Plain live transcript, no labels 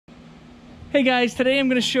Hey guys, today I'm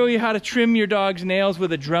going to show you how to trim your dog's nails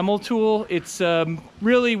with a Dremel tool. It's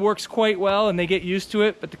really works quite well and they get used to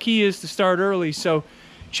it, but the key is to start early. So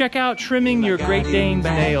check out trimming your Great Dane's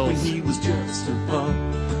nails. When he was just a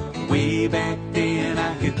pup, way back then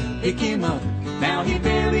I could pick him up. Now he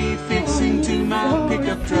barely fits into my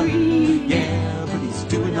pickup truck. Yeah, but he's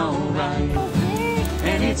doing alright.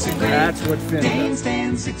 And it's a Great Dane,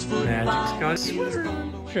 stands 6 foot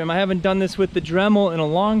 5. Trim. I haven't done this with the Dremel in a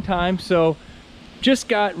long time, so just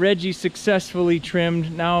got Reggie successfully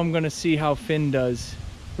trimmed. Now I'm going to see how Finn does.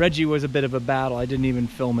 Reggie was a bit of a battle. I didn't even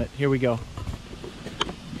film it. Here we go.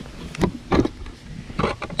 Come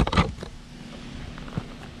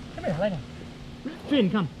here, lie down. Finn,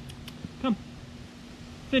 come. Come.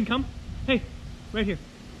 Finn, come. Hey, right here.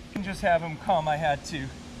 I can just have him come. I had to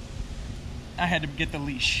get the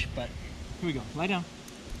leash, but here we go. Lie down.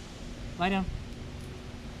 Lie down.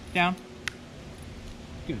 Down.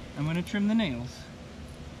 Good. I'm going to trim the nails.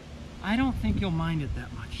 I don't think you'll mind it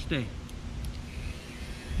that much. Stay.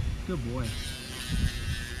 Good boy.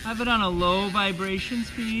 I have it on a low vibration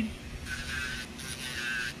speed.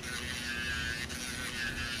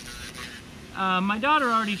 My daughter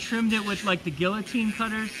already trimmed it with like the guillotine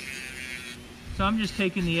cutters, so I'm just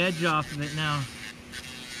taking the edge off of it now.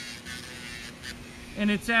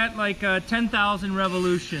 And it's at like 10,000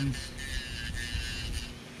 revolutions.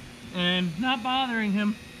 And not bothering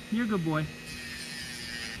him. You're a good boy.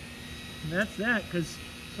 That's that, because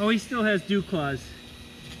oh, he still has dew claws.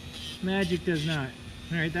 Magic does not.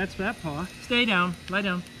 All right, that's that paw. Stay down. Lie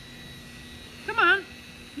down. Come on.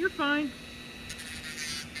 You're fine.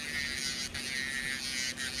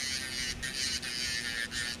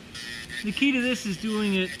 The key to this is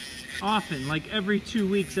doing it often, like every 2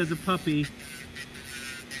 weeks as a puppy.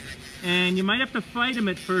 And you might have to fight him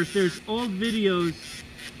at first. There's old videos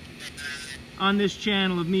on this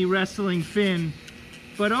channel of me wrestling Finn,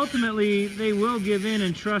 but ultimately they will give in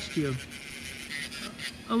and trust you.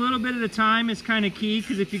 A little bit at a time is kind of key,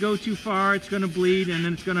 because if you go too far it's going to bleed and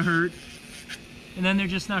then it's going to hurt, and then they're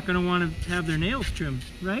just not going to want to have their nails trimmed,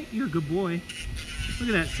 right? You're a good boy. Look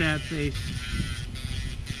at that sad face.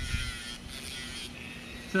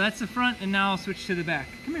 So that's the front, and now I'll switch to the back.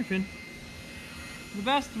 Come here, Finn. The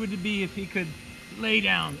best would be if he could lay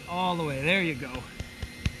down all the way. There you go.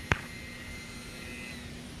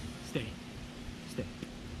 Stay. Stay.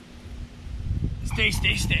 Stay,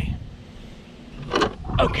 stay, stay.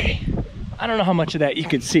 Okay. I don't know how much of that you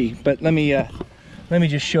could see, but let me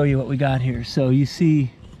just show you what we got here. So you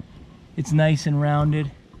see it's nice and rounded.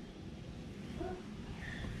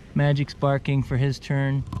 Magic's barking for his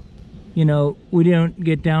turn. You know, we don't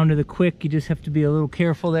get down to the quick, you just have to be a little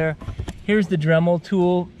careful there. Here's the Dremel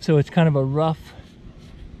tool, so it's kind of a rough,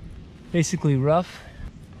 basically rough.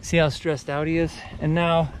 See how stressed out he is? And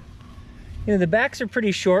now, you know, the backs are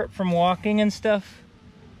pretty short from walking and stuff,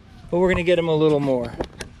 but we're gonna get him a little more.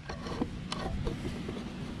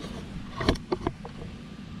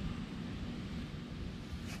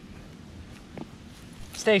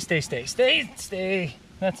 Stay, stay, stay, stay, stay.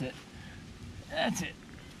 That's it. That's it.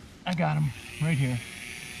 I got him right here.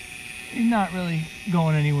 He's not really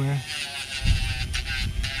going anywhere.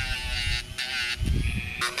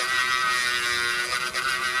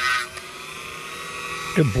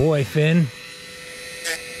 Good boy, Finn.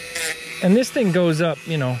 And this thing goes up,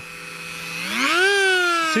 you know,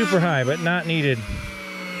 super high, but not needed.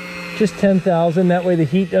 Just 10,000, that way the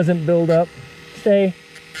heat doesn't build up. Stay.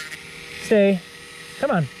 Stay.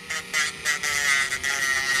 Come on.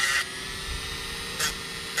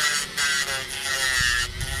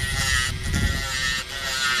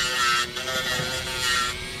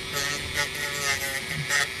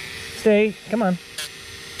 Stay, come on.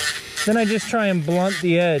 Then I just try and blunt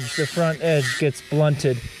the edge. The front edge gets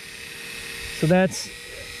blunted. So that's...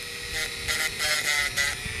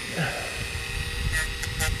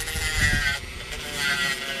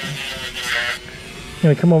 I'm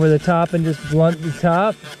gonna come over the top and just blunt the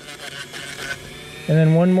top. And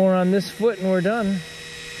then one more on this foot and we're done.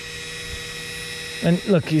 And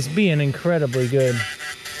look, he's being incredibly good.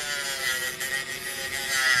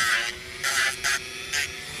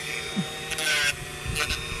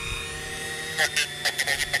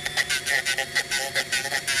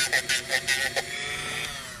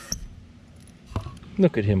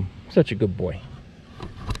 Look at him, such a good boy.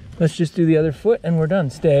 Let's just do the other foot and we're done.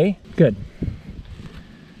 Stay. Good.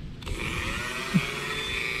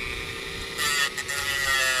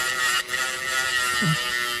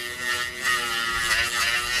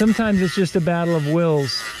 Sometimes it's just a battle of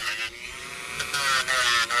wills.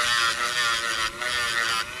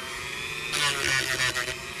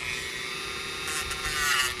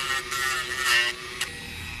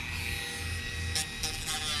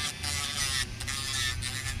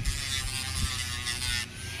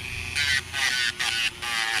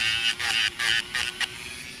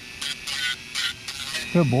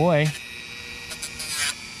 Good boy.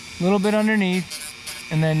 A little bit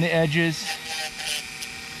underneath, and then the edges.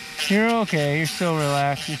 You're okay. You're so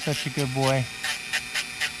relaxed. You're such a good boy.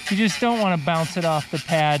 You just don't want to bounce it off the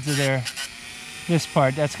pads of this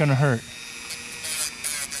part. That's going to hurt.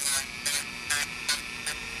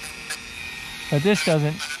 But this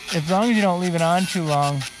doesn't. As long as you don't leave it on too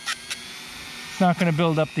long, it's not going to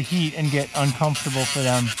build up the heat and get uncomfortable for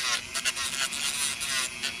them.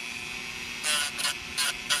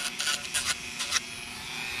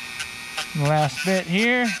 The last bit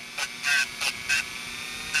here.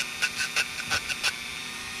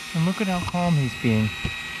 And look at how calm he's being.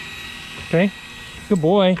 Okay? Good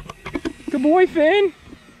boy. Good boy, Finn.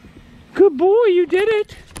 Good boy, you did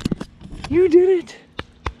it. You did it.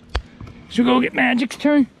 Should we go get Magic's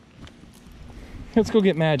turn? Let's go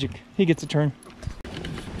get Magic. He gets a turn.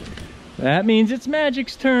 That means it's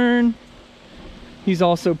Magic's turn. He's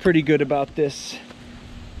also pretty good about this.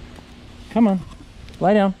 Come on.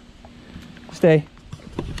 Lie down. Stay.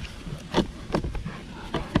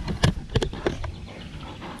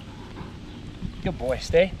 Good boy,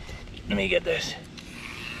 stay. Let me get this.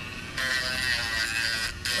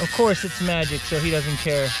 Of course it's Magic, so he doesn't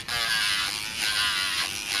care.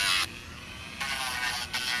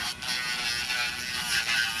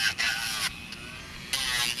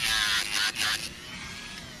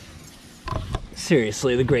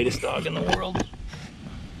 Seriously, the greatest dog in the world.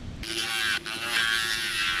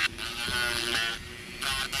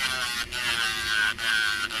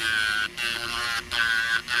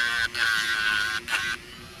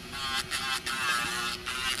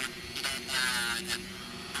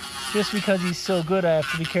 Just because he's so good, I have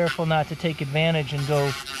to be careful not to take advantage and go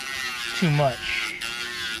too much.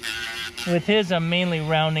 With his, I'm mainly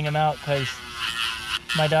rounding him out because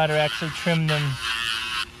my daughter actually trimmed them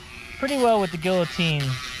pretty well with the guillotine.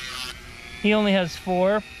 He only has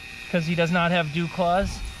 4 because he does not have dew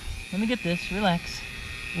claws. Let me get this, relax.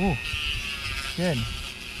 Ooh, good.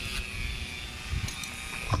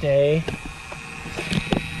 Stay.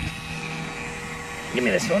 Give me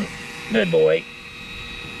this one. Good boy.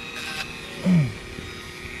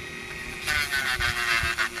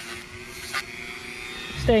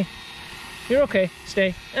 Stay. You're okay.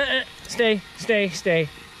 Stay. Stay. Stay. Stay.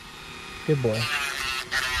 Good boy.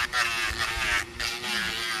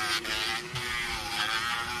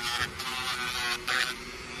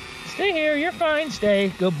 Stay here. You're fine. Stay.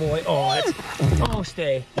 Good boy. Oh, that's... Oh,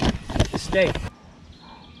 stay. Stay.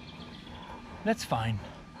 That's fine.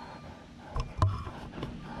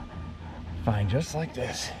 Fine, just like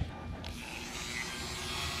this.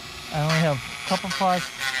 I only have a couple paws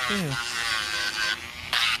too.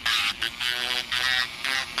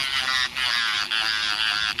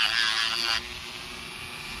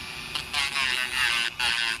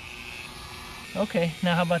 Okay,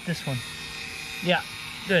 now how about this one? Yeah,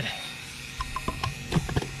 good.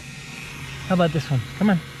 How about this one?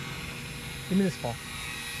 Come on. Give me this paw.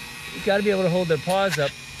 You gotta be able to hold their paws up.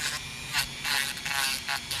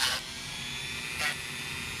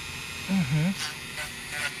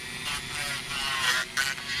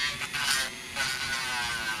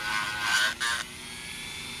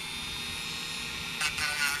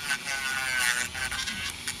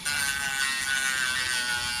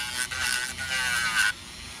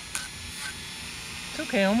 It's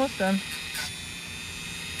okay, almost done.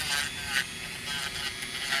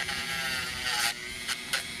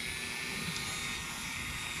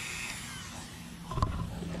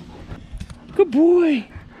 Good boy.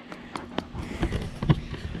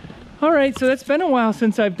 All right, so it's been a while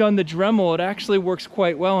since I've done the Dremel. It actually works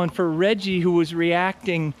quite well. And for Reggie, who was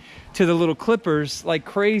reacting to the little clippers like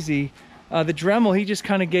crazy, the Dremel, he just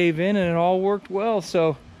kind of gave in and it all worked well.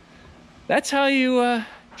 So that's how you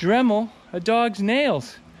Dremel a dog's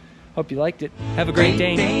nails. Hope you liked it. Have a great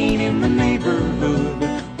day. Great Dane in the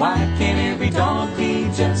neighborhood. Why can't every dog be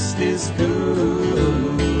just as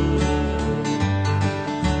good?